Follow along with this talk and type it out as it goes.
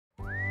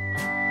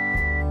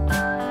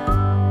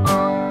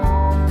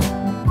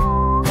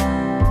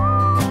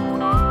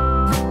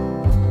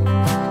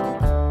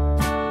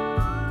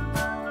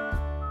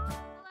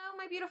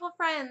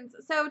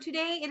So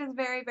today it is a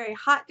very, very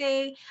hot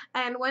day,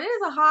 and when it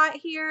is a hot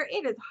here,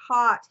 it is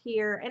hot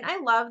here, and I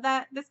love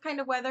that this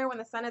kind of weather when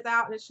the sun is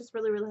out and it's just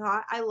really, really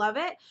hot. I love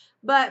it,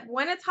 but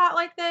when it's hot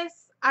like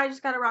this, I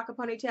just gotta rock a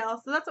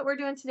ponytail. So that's what we're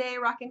doing today,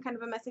 rocking kind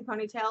of a messy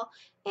ponytail,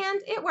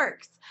 and it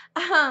works.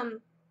 Oh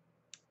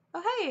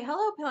hey,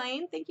 hello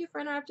Plane. Thank you for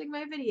interrupting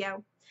my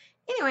video.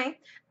 Anyway,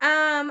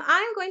 I'm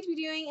going to be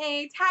doing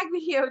a tag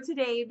video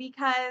today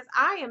because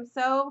I am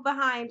so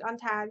behind on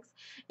tags.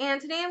 And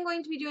today I'm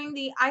going to be doing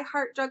the I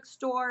Heart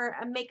Drugstore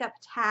Makeup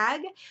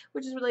Tag,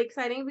 which is really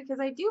exciting because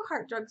I do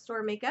heart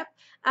drugstore makeup.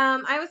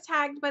 I was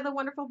tagged by the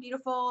wonderful,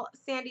 beautiful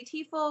Cyndi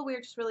Babulik.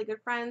 We're just really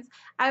good friends.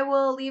 I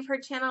will leave her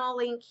channel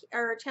link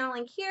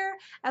here,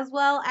 as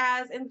well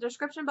as in the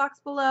description box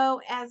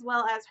below, as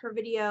well as her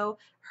video,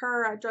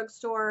 her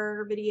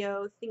drugstore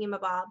video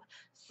thingamabob.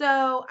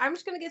 So I'm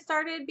just going to get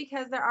started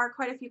because there are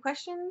quite a few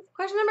questions.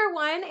 Question number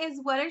 1 is,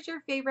 what is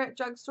your favorite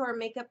drugstore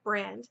makeup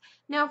brand?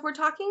 Now, if we're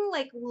talking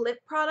like lip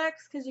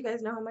products, because you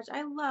guys know how much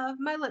I love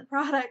my lip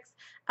products,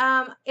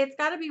 it's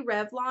got to be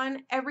Revlon.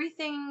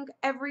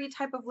 Every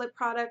type of lip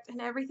product and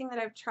everything that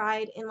I've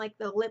tried in like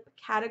the lip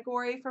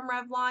category from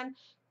Revlon,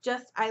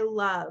 just I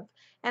love.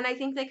 And I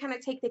think they kind of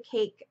take the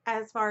cake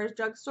as far as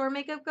drugstore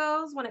makeup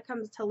goes when it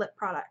comes to lip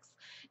products.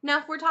 Now,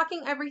 if we're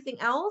talking everything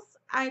else,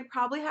 I'd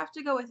probably have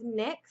to go with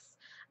NYX.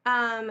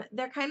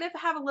 They kind of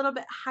have a little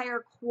bit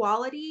higher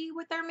quality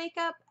with their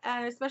makeup,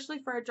 and especially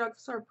for a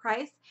drugstore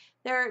price,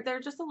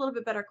 they're just a little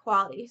bit better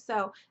quality.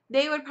 So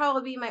they would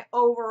probably be my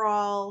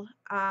overall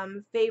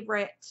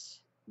favorite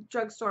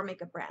drugstore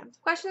makeup brand.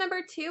 Question number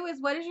 2 is,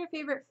 what is your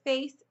favorite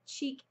face,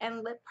 cheek,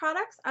 and lip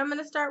products? I'm going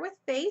to start with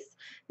face.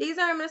 I'm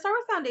going to start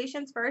with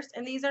foundations first,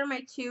 and these are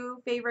my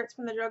 2 favorites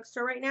from the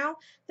drugstore right now.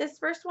 This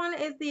first one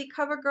is the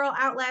CoverGirl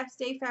Outlast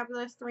Stay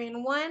Fabulous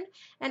 3-in-1,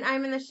 and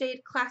I'm in the shade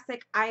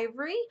Classic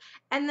Ivory.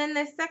 And then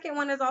the second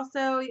one is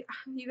also,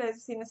 you guys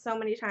have seen this so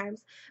many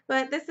times,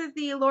 but this is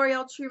the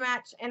L'Oreal True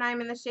Match, and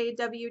I'm in the shade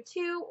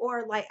W2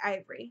 or Light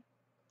Ivory.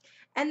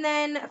 And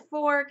then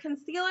for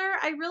concealer,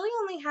 I really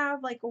only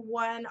have like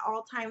one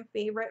all-time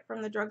favorite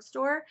from the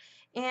drugstore,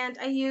 and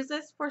I use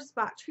this for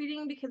spot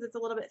treating because it's a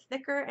little bit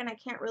thicker and I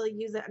can't really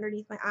use it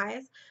underneath my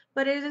eyes,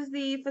 but it is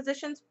the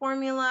Physicians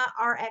Formula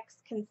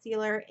RX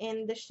Concealer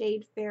in the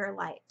shade Fair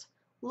Light.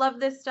 Love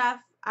this stuff.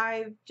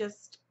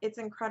 It's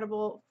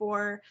incredible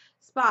for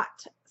spot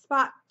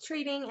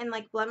treating and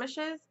like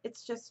blemishes.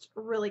 It's just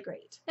really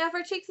great. Now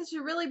for cheeks, it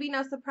should really be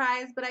no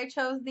surprise, but I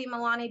chose the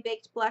Milani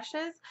Baked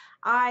Blushes.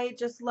 I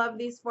just love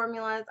these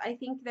formulas. I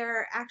think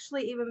they're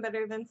actually even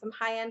better than some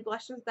high-end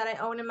blushes that I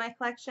own in my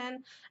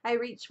collection. I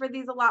reach for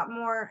these a lot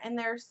more, and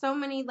there are so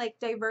many like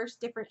diverse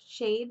different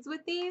shades with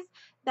these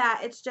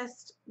that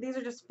these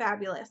are just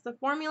fabulous. The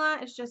formula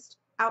is just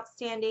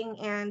outstanding,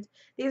 and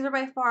these are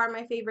by far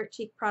my favorite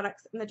cheek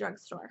products in the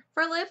drugstore.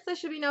 For lips, this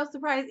should be no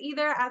surprise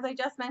either, as I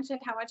just mentioned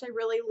how much I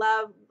really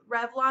love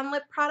Revlon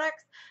lip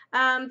products.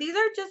 These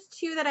are just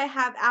 2 that I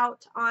have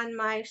out on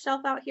my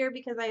shelf out here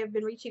because I have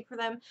been reaching for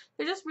them.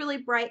 They're just really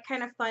bright,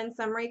 kind of fun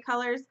summery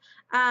colors.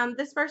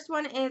 This first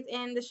one is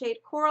in the shade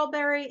Coral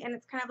Berry, and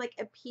it's kind of like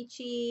a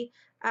peachy,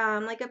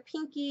 like a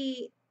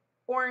pinky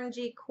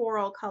orangey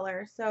coral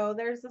color. So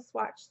there's the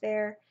swatch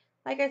there.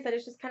 Like I said,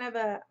 it's just kind of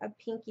a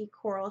pinky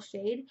coral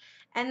shade.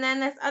 And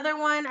then this other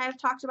one I've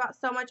talked about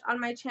so much on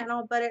my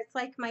channel, but it's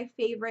like my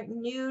favorite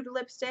nude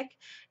lipstick.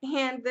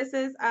 And this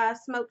is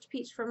Smoked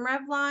Peach from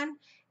Revlon.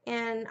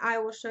 And I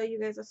will show you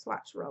guys a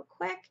swatch real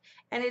quick.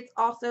 And it's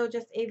also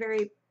just a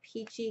very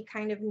peachy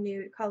kind of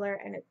nude color,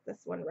 and it's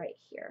this one right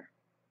here.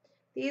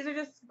 These are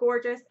just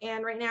gorgeous,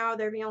 and right now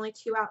they're the only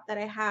 2 out that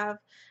I have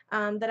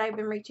that I've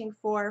been reaching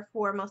for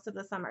most of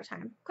the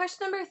summertime.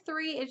 Question number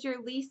 3 is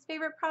your least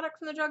favorite product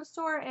from the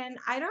drugstore, and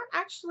I don't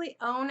actually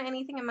own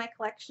anything in my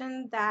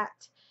collection that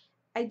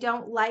I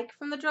don't like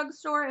from the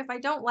drugstore. If I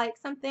don't like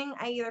something,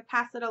 I either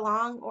pass it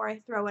along or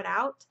I throw it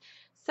out.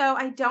 So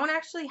I don't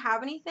actually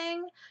have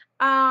anything,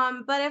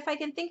 but if I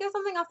can think of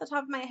something off the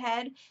top of my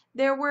head,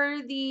 there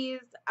were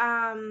these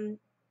NYX.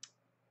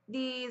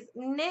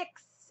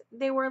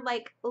 They were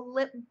like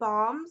lip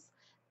balms,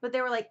 but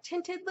they were like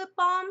tinted lip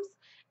balms,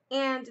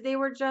 and they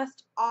were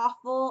just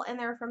awful, and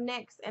they were from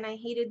NYX, and I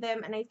hated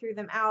them, and I threw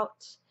them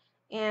out,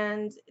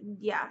 and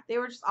yeah, they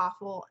were just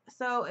awful.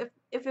 So if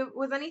it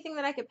was anything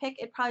that I could pick,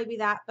 it'd probably be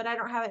that, but I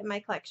don't have it in my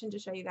collection to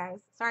show you guys.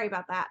 Sorry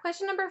about that.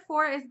 Question number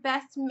 4 is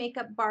best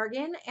makeup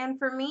bargain, and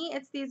for me,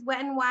 it's these Wet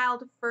n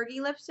Wild Fergie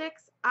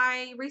lipsticks.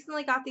 I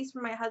recently got these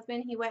from my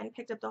husband. He went and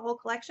picked up the whole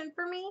collection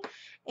for me,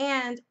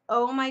 and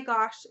oh my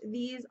gosh,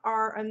 these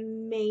are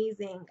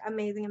amazing,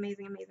 amazing,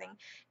 amazing, amazing.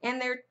 And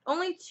they're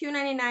only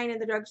 $2.99 in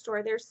the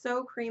drugstore. They're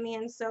so creamy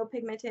and so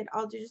pigmented.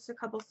 I'll do just a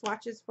couple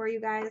swatches for you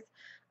guys.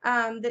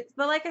 But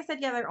like I said,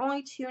 yeah, they're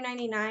only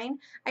 $2.99.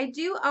 I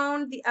do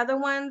own the other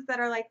ones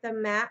that are like the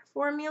matte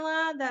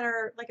formula that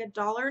are like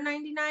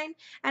 $1.99,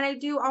 and I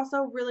do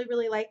also really,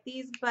 really like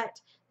these,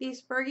 but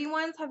these Fergie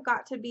ones have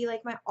got to be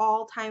like my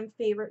all-time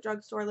favorite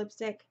drugstore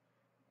lipstick,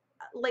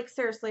 like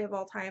seriously of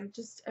all time.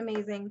 Just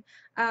amazing.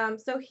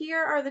 So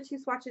here are the 2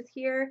 swatches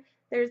here.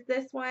 There's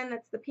this one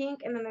that's the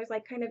pink, and then there's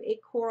like kind of a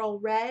coral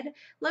red.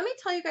 Let me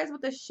tell you guys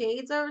what the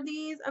shades of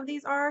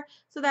these are.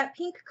 So that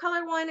pink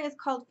color one is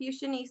called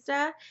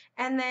Fusionista,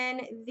 and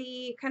then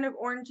the kind of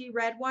orangey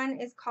red one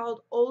is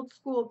called Old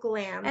School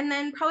Glam. And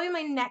then probably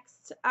my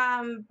next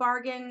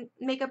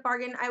makeup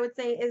bargain I would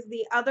say is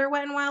the other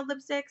Wet n Wild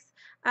lipsticks,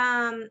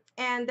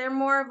 and they're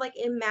more of like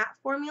a matte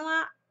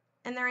formula,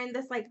 and they're in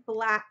this like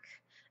black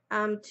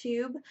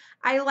tube.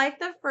 I like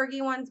the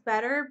Fergie ones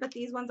better, but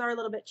these ones are a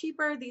little bit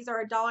cheaper. These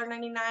are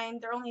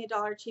 $1.99. They're only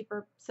 $1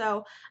 cheaper.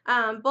 So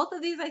both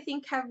of these I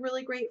think have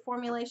really great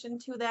formulation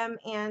to them,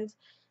 and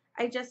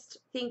I just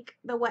think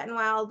the Wet n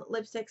Wild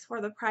lipsticks for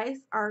the price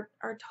are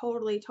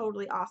totally,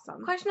 totally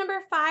awesome. Question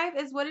number 5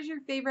 is, what is your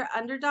favorite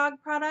Underdog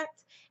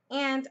product?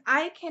 And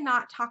I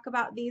cannot talk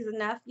about these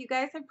enough. You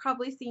guys have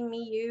probably seen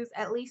me use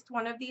at least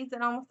one of these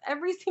in almost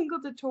every single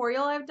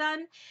tutorial I've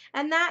done,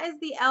 and that is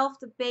the e.l.f.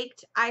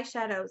 Baked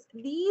Eyeshadows.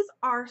 These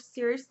are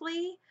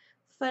seriously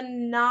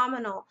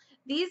phenomenal.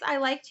 These I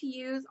like to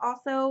use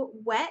also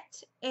wet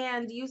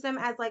and use them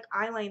as like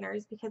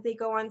eyeliners because they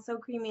go on so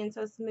creamy and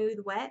so smooth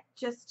wet.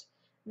 Just,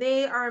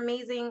 they are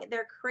amazing.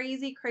 They're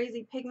crazy,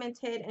 crazy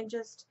pigmented and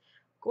just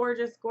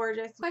gorgeous,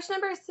 gorgeous. Question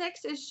number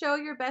 6 is, show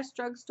your best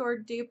drugstore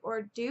dupe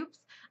or dupes.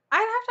 I'd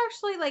have to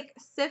actually like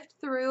sift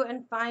through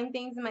and find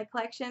things in my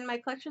collection. My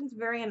collection's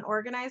very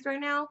unorganized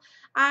right now.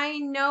 I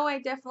know I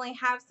definitely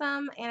have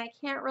some, and I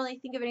can't really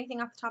think of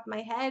anything off the top of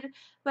my head,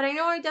 but I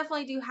know I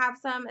definitely do have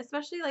some,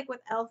 especially like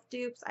with e.l.f.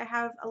 dupes. I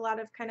have a lot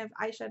of kind of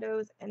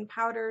eyeshadows and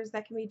powders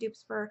that can be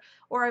dupes for,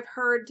 or I've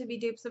heard to be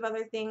dupes of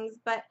other things,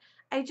 but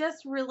I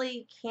just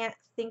really can't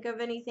think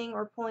of anything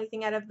or pull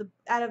anything out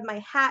of my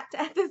hat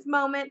at this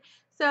moment.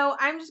 So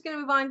I'm just going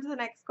to move on to the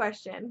next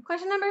question.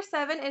 Question number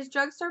 7 is,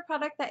 drugstore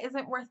product that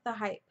isn't worth the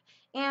hype.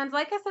 And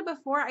like I said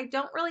before, I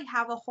don't really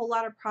have a whole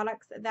lot of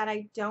products that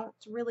I don't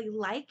really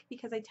like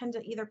because I tend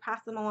to either pass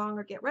them along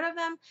or get rid of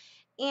them.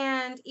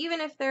 And even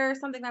if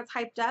there's something that's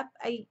hyped up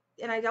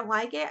and I don't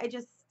like it, I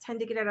just tend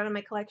to get it out of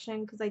my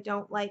collection because I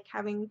don't like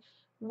having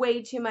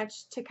way too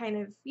much to kind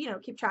of, you know,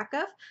 keep track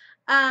of.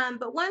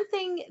 But one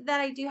thing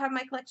that I do have in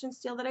my collection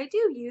still that I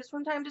do use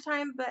from time to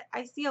time, but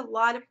I see a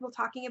lot of people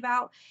talking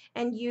about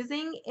and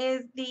using,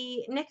 is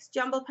the NYX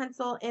Jumbo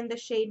Pencil in the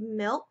shade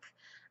Milk.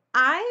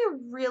 I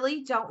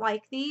really don't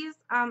like these.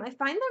 I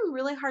find them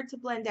really hard to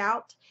blend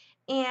out,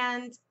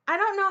 and I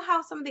don't know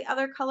how some of the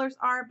other colors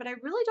are, but I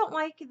really don't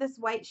like this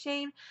white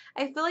shade.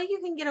 I feel like you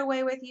can get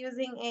away with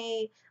using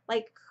a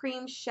like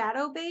cream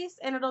shadow base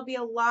and it'll be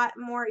a lot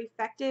more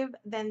effective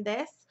than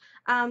this.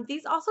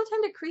 These also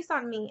tend to crease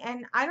on me,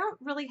 and I don't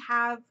really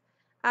have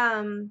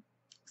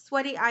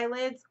sweaty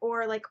eyelids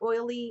or like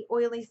oily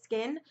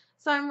skin,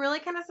 so I'm really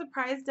kind of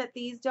surprised that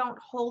these don't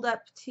hold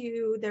up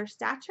to their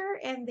stature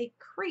and they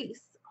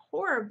crease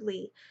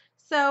horribly.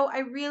 So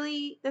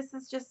this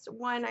is just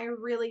one I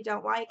really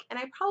don't like, and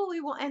I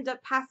probably will end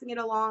up passing it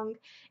along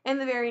in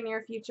the very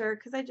near future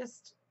because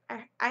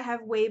I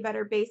have way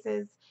better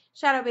bases,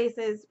 shadow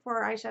bases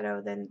for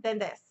eyeshadow than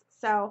this.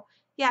 So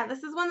yeah,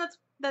 this is one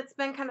that's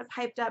been kind of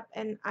hyped up,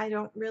 and I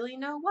don't really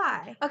know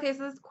why. Okay,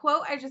 so this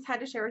quote I just had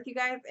to share with you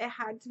guys. It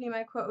had to be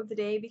my quote of the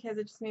day because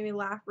it just made me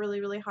laugh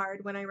really, really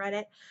hard when I read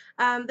it.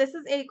 This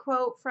is a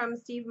quote from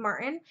Steve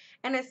Martin,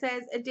 and it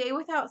says, "A day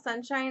without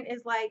sunshine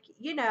is like,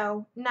 you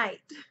know,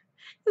 night."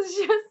 It's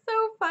just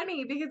so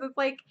funny because it's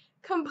like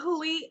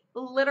complete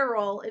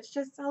literal. It's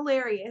just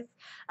hilarious.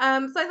 So I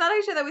thought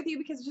I'd share that with you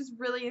because it just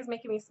really is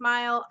making me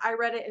smile. I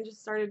read it and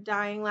just started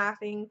dying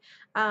laughing.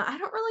 I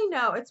don't really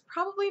know. It's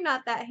probably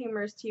not that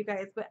humorous to you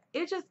guys, but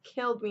it just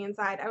killed me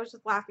inside. I was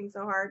just laughing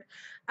so hard.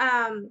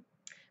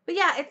 But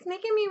yeah, it's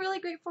making me really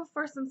grateful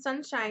for some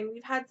sunshine.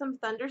 We've had some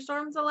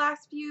thunderstorms the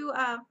last few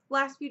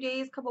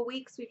days, couple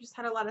weeks. We've just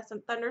had a lot of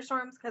some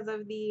thunderstorms because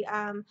of the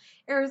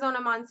Arizona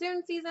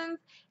monsoon seasons.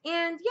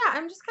 And yeah,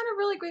 I'm just kind of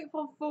really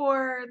grateful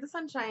for the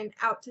sunshine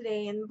out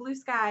today and blue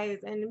skies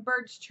and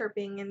birds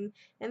chirping,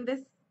 and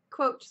this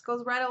quote just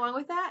goes right along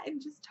with that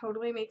and just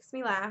totally makes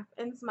me laugh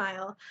and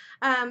smile.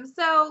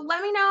 So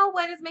let me know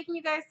what is making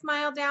you guys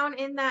smile down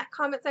in that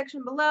comment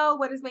section below.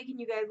 What is making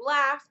you guys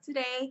laugh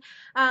today?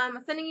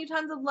 Sending you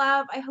tons of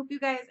love. I hope you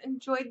guys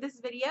enjoyed this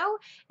video,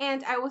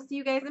 and I will see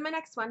you guys in my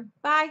next one.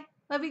 Bye.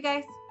 Love you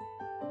guys.